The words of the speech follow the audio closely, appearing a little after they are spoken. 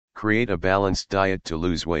Create a balanced diet to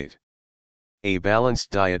lose weight. A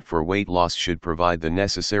balanced diet for weight loss should provide the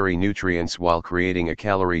necessary nutrients while creating a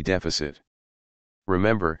calorie deficit.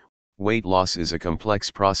 Remember, weight loss is a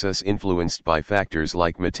complex process influenced by factors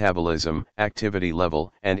like metabolism, activity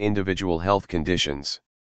level, and individual health conditions.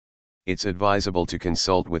 It's advisable to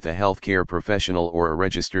consult with a healthcare professional or a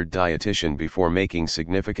registered dietitian before making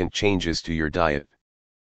significant changes to your diet.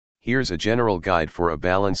 Here's a general guide for a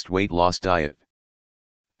balanced weight loss diet.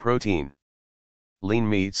 Protein: lean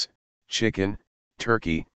meats, chicken,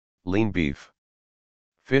 turkey, lean beef.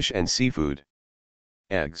 Fish and seafood.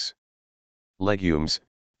 Eggs. Legumes,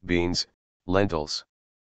 beans, lentils.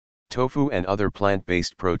 Tofu and other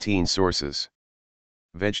plant-based protein sources.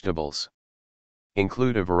 Vegetables.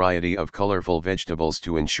 Include a variety of colorful vegetables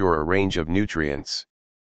to ensure a range of nutrients.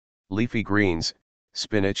 Leafy greens,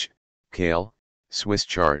 spinach, kale, Swiss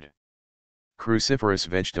chard. Cruciferous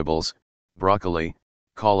vegetables, broccoli,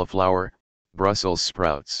 cauliflower, Brussels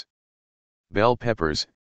sprouts. Bell peppers,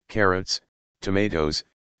 carrots, tomatoes,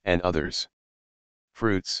 and others.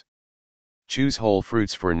 Fruits. Choose whole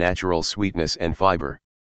fruits for natural sweetness and fiber.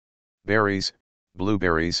 Berries,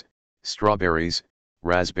 blueberries, strawberries,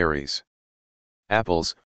 raspberries.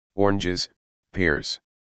 Apples, oranges, pears.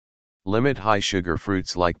 Limit high sugar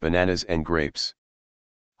fruits like bananas and grapes.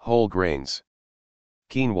 Whole grains.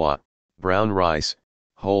 Quinoa, brown rice,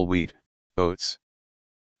 whole wheat, oats.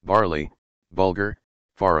 Barley, bulgur,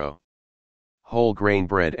 farro. Whole grain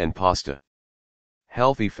bread and pasta.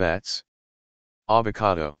 Healthy fats.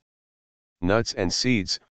 Avocado. Nuts and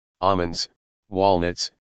seeds, almonds, walnuts,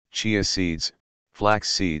 chia seeds,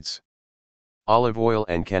 flax seeds. Olive oil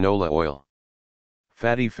and canola oil.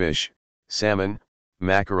 Fatty fish, salmon,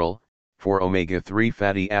 mackerel, for omega-3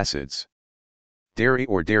 fatty acids. Dairy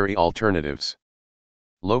or dairy alternatives.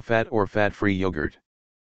 Low-fat or fat-free yogurt.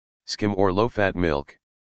 Skim or low-fat milk.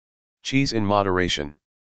 Cheese in moderation.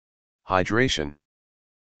 Hydration.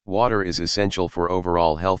 Water is essential for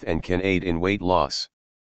overall health and can aid in weight loss.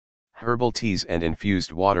 Herbal teas and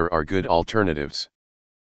infused water are good alternatives.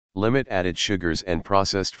 Limit added sugars and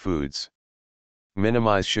processed foods.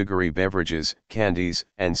 Minimize sugary beverages, candies,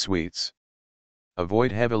 and sweets.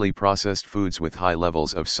 Avoid heavily processed foods with high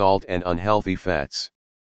levels of salt and unhealthy fats.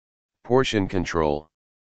 Portion control.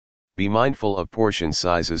 Be mindful of portion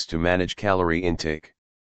sizes to manage calorie intake.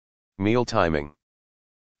 Meal timing.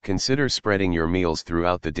 Consider spreading your meals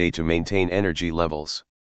throughout the day to maintain energy levels.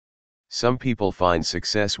 Some people find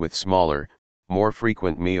success with smaller, more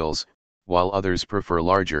frequent meals, while others prefer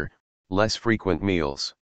larger, less frequent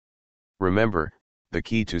meals. Remember, the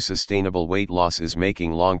key to sustainable weight loss is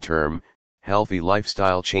making long-term, healthy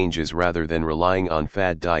lifestyle changes rather than relying on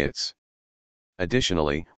fad diets.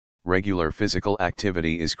 Additionally, regular physical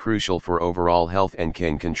activity is crucial for overall health and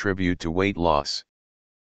can contribute to weight loss.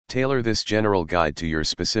 Tailor this general guide to your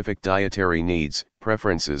specific dietary needs,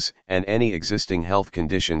 preferences, and any existing health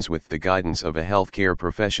conditions with the guidance of a healthcare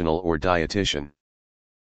professional or dietitian.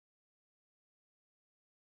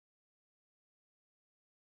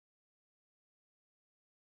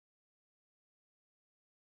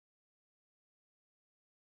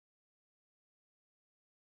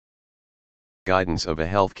 Guidance of a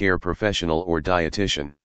healthcare professional or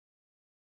dietitian.